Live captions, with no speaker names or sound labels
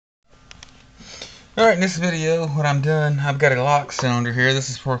Alright, in this video, what I'm doing, I've got a lock cylinder here. This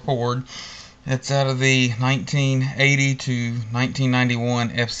is for Ford. It's out of the 1980 to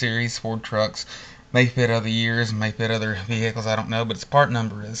 1991 F-Series Ford trucks. May fit other years, may fit other vehicles, I don't know, but its part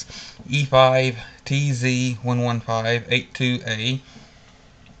number is E5TZ11582A.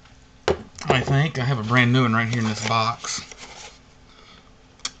 I think I have a brand new one right here in this box.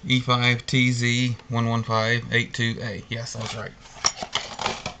 E5TZ11582A. Yes, I was right.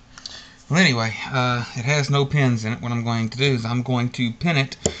 Well, anyway, it has no pins in it. What I'm going to do is I'm going to pin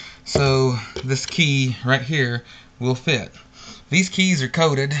it so this key right here will fit. These keys are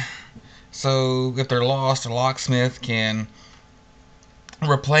coded, so if they're lost, a locksmith can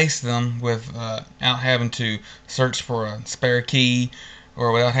replace them without having to search for a spare key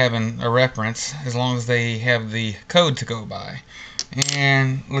or without having a reference, as long as they have the code to go by.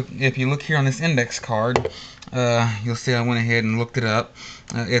 And look, if you look here on this index card, you'll see I went ahead and looked it up.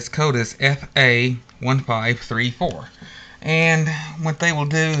 Its code is FA1534. And what they will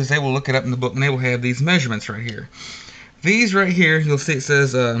do is they will look it up in the book and they will have these measurements right here. These right here, you'll see it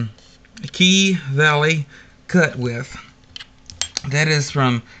says key valley cut width. That is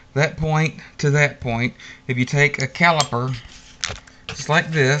from that point to that point. If you take a caliper, just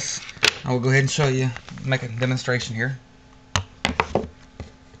like this, I will go ahead and show you, make a demonstration here.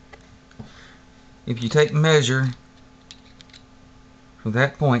 If you take measure from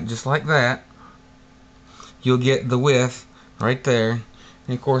that point, just like that, you'll get the width right there.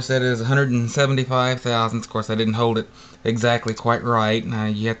 And of course that is 175 thousandths. Of course I didn't hold it exactly quite right. Now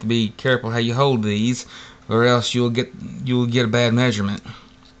you have to be careful how you hold these, or else you'll get a bad measurement.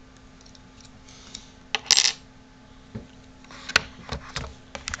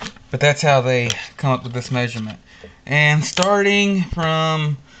 But that's how they come up with this measurement. And starting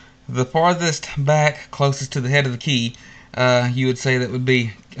from the farthest back closest to the head of the key, you would say that would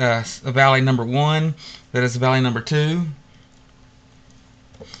be a valley number 1. That is valley number 2.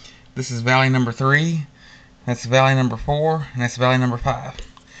 This is valley number 3. That's valley number 4. And that's valley number 5.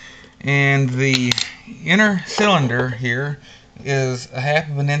 And the inner cylinder here is a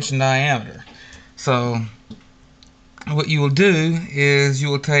 1/2 inch in diameter. So what you will do is you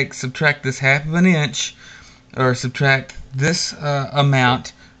will subtract this 1/2 inch, or subtract this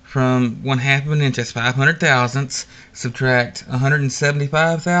amount from 1/2 inch, that's 500 thousandths, subtract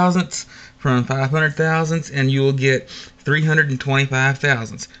 175 thousandths from 500 thousandths, and you will get 325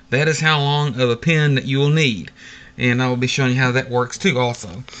 thousandths. That is how long of a pin that you will need. And I will be showing you how that works too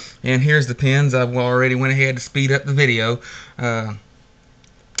also. And here's the pins. I've already went ahead to speed up the video.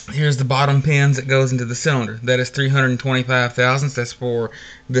 Here's the bottom pins that goes into the cylinder. That is 325 thousandths. That's for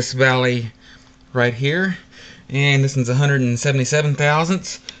this valley right here. And this one's 177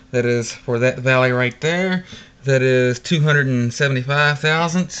 thousandths. That is for that valley right there. That is 275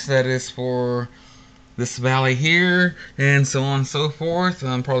 thousandths. That is for this valley here, and so on and so forth.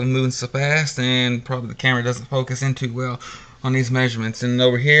 I'm probably moving so fast, and probably the camera doesn't focus in too well on these measurements. And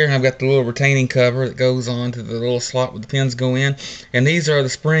over here I've got the little retaining cover that goes on to the little slot where the pins go in, and these are the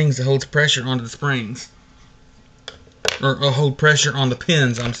springs that holds pressure onto the springs, or hold pressure on the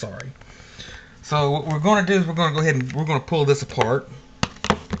pins, I'm sorry. So what we're going to do is we're going to go ahead and we're going to pull this apart.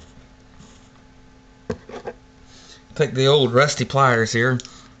 Take the old rusty pliers here,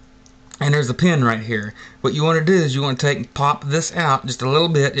 and there's a pin right here. What you want to do is you want to pop this out just a little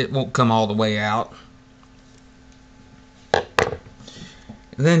bit. It won't come all the way out.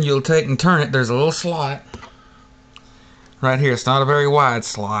 Then you'll take and turn it. There's a little slot right here. It's not a very wide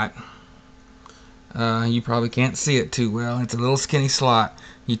slot. You probably can't see it too well. It's a little skinny slot.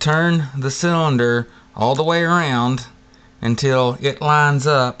 You turn the cylinder all the way around until it lines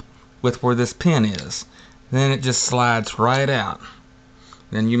up with where this pin is. Then it just slides right out.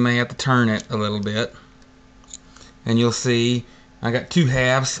 Then you may have to turn it a little bit, and you'll see I got 2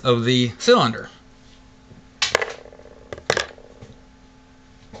 halves of the cylinder.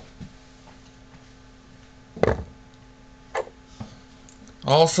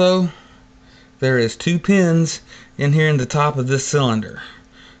 Also, there is 2 pins in here in the top of this cylinder.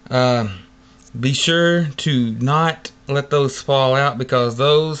 Be sure to not let those fall out, because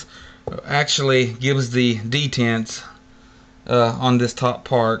those actually gives the detents on this top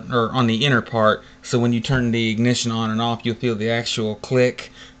part, or on the inner part, so when you turn the ignition on and off, you'll feel the actual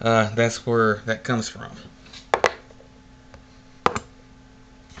click. That's where that comes from.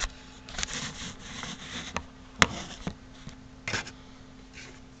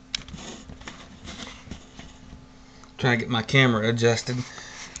 Trying to get my camera adjusted.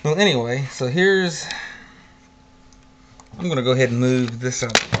 Well, anyway, so here's, I'm going to go ahead and move this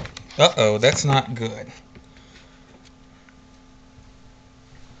up. Uh-oh, that's not good.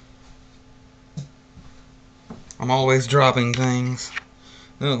 I'm always dropping things.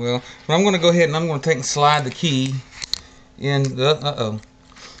 Oh well. But I'm going to go ahead and I'm going to take and slide the key in the...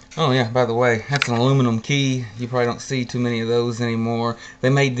 Oh yeah, by the way, that's an aluminum key. You probably don't see too many of those anymore. They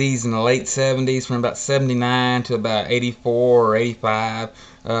made these in the late 70s, from about 79 to about 84 or 85.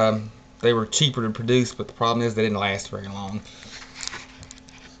 They were cheaper to produce, but the problem is they didn't last very long.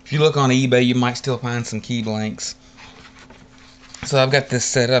 If you look on eBay, you might still find some key blanks. So I've got this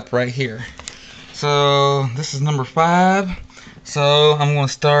set up right here. So this is number 5. So I'm going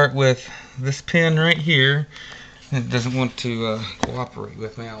to start with this pin right here. It doesn't want to cooperate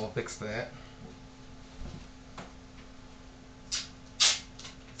with me. I'll fix that.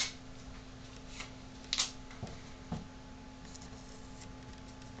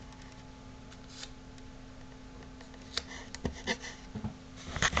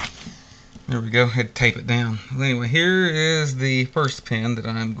 There we go. Had to tape it down. Well, anyway, here is the first pin that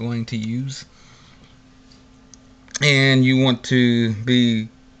I'm going to use. And you want to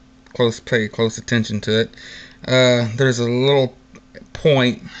pay close attention to it. There's a little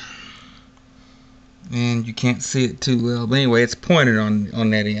point, and you can't see it too well, but anyway, it's pointed on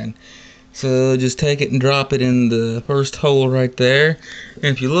that end. So just take it and drop it in the first hole right there, and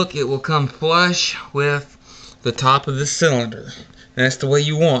if you look, it will come flush with the top of this cylinder. And that's the way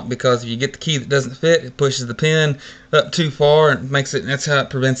you want, because if you get the key that doesn't fit, it pushes the pin up too far and that's how it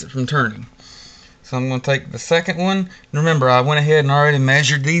prevents it from turning. So I'm going to take the second one. And remember, I went ahead and already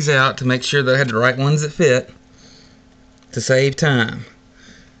measured these out to make sure that I had the right ones that fit, to save time.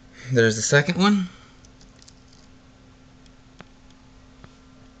 There's the second one.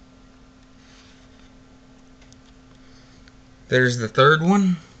 There's the third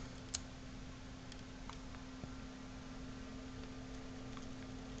one.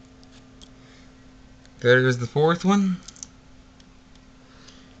 There's the fourth one.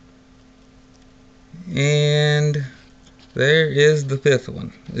 And there is the fifth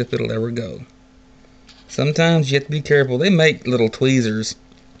one, if it'll ever go. Sometimes you have to be careful. They make little tweezers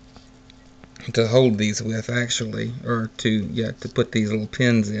to hold these with, actually, or to put these little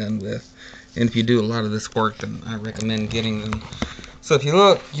pins in with. And if you do a lot of this work, then I recommend getting them. So if you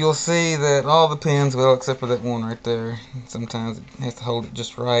look, you'll see that all the pins, well, except for that one right there, sometimes it has to hold it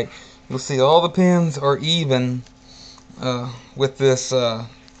just right. You'll see all the pins are even with this,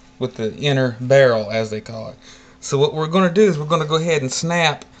 with the inner barrel, as they call it. So what we're going to do is we're going to go ahead and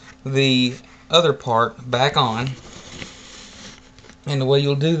snap the other part back on. And the way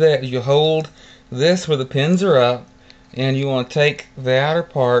you'll do that is you hold this where the pins are up, and you want to take the outer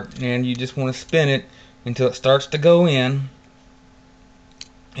part and you just want to spin it until it starts to go in,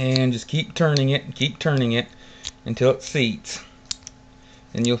 and just keep turning it until it seats,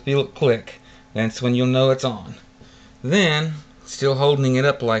 and you'll feel it click. That's when you'll know it's on. Then, still holding it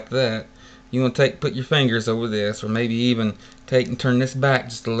up like that, you want to put your fingers over this, or maybe even take and turn this back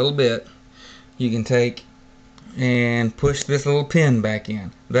just a little bit. You can take and push this little pin back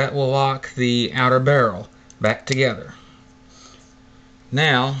in. That will lock the outer barrel back together.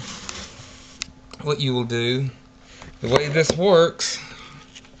 Now, what you will do, the way this works,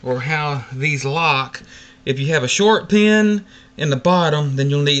 or how these lock, if you have a short pin in the bottom, then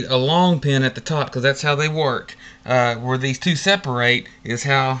you'll need a long pin at the top, because that's how they work. Where these two separate is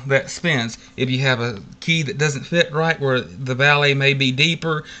how that spins. If you have a key that doesn't fit right, where the valley may be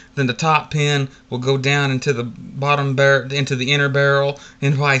deeper, then the top pin will go down into the bottom barrel, into the inner barrel,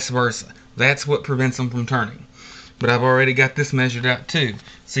 and vice versa. That's what prevents them from turning. But I've already got this measured out too.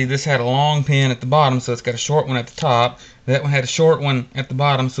 See, this had a long pin at the bottom, so it's got a short one at the top. That one had a short one at the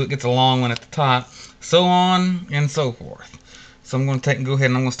bottom, so it gets a long one at the top. So on and so forth. So I'm going to go ahead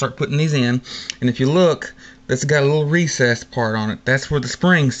and I'm going to start putting these in. And if you look, it's got a little recessed part on it. That's where the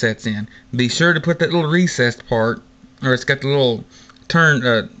spring sets in. Be sure to put that little recessed part, or it's got the little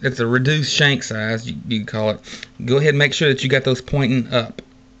turn, it's a reduced shank size, you can call it. Go ahead and make sure that you got those pointing up.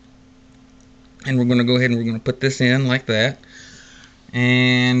 And we're going to go ahead and we're going to put this in like that.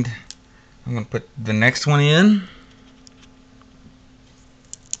 And I'm going to put the next one in.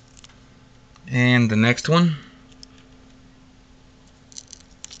 And the next one.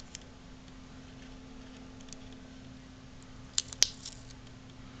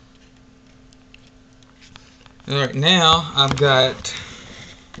 Alright, now I've got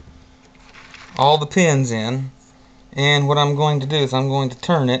all the pins in. And what I'm going to do is I'm going to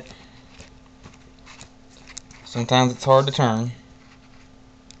turn it. Sometimes it's hard to turn.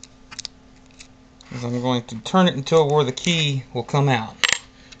 So I'm going to turn it until where the key will come out.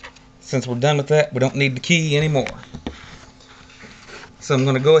 Since we're done with that, we don't need the key anymore. So I'm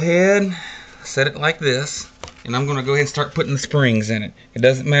going to go ahead, set it like this, and I'm going to go ahead and start putting the springs in it. It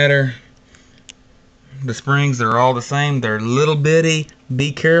doesn't matter The springs, they're all the same. They're little bitty.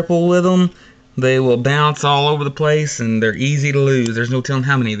 Be careful with them. They will bounce all over the place, and they're easy to lose. There's no telling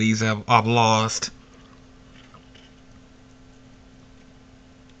how many of these I've lost.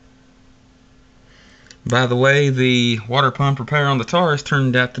 By the way, the water pump repair on the Taurus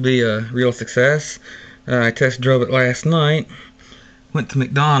turned out to be a real success. I test drove it last night. Went to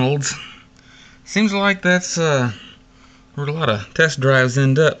McDonald's. Seems like that's where a lot of test drives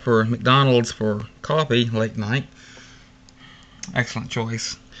end up, for McDonald's for coffee late night. Excellent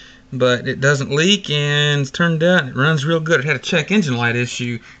choice. But it doesn't leak, and it's turned out it runs real good. It had a check engine light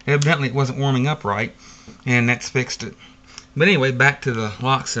issue. Evidently it wasn't warming up right, and that's fixed it. But anyway, back to the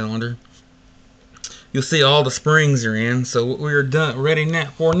lock cylinder. You'll see all the springs are in. So what we're ready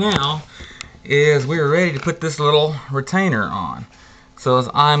now is we're ready to put this little retainer on. So as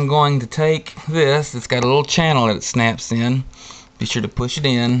I'm going to take this, it's got a little channel that it snaps in. Be sure to push it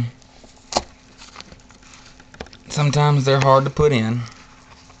in. Sometimes they're hard to put in.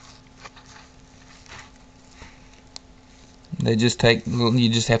 They just take, you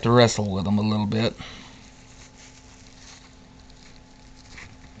just have to wrestle with them a little bit.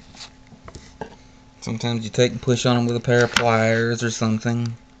 Sometimes you take and push on them with a pair of pliers or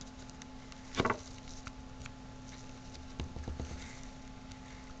something.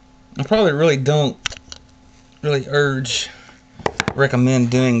 I probably don't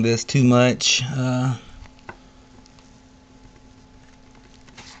recommend doing this too much.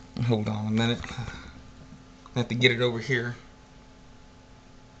 Hold on a minute. I have to get it over here.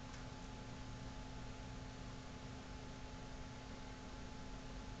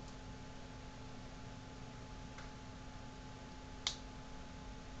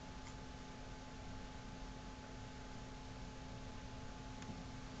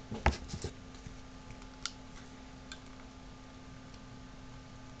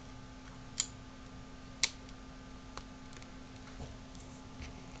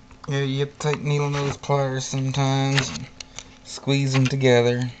 Yeah, you have to take needle nose pliers sometimes and squeeze them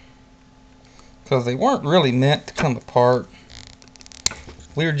together, because they weren't really meant to come apart.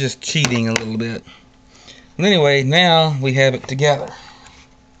 We were just cheating a little bit. And anyway, now we have it together.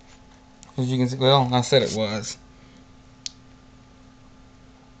 As you can see, well, I said it was.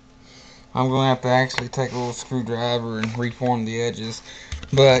 I'm going to have to actually take a little screwdriver and reform the edges.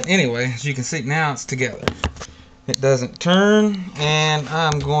 But anyway, as you can see, now it's together. It doesn't turn, and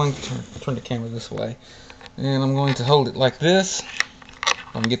I'm going to turn the camera this way, and I'm going to hold it like this.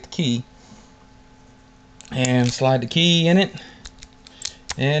 I'm going to get the key and slide the key in it,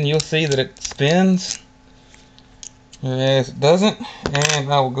 and you'll see that it spins as it doesn't.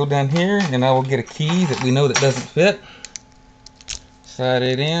 And I will go down here and I will get a key that we know that doesn't fit, slide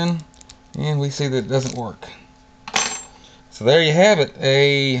it in, and we see that it doesn't work. So there you have it,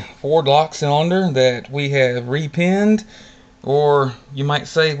 a Ford lock cylinder that we have repinned, or you might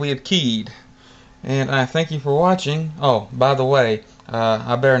say we have keyed. And I thank you for watching. Oh, by the way,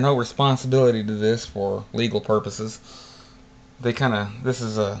 I bear no responsibility to this for legal purposes. This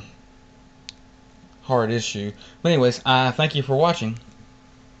is a hard issue. But anyways, thank you for watching.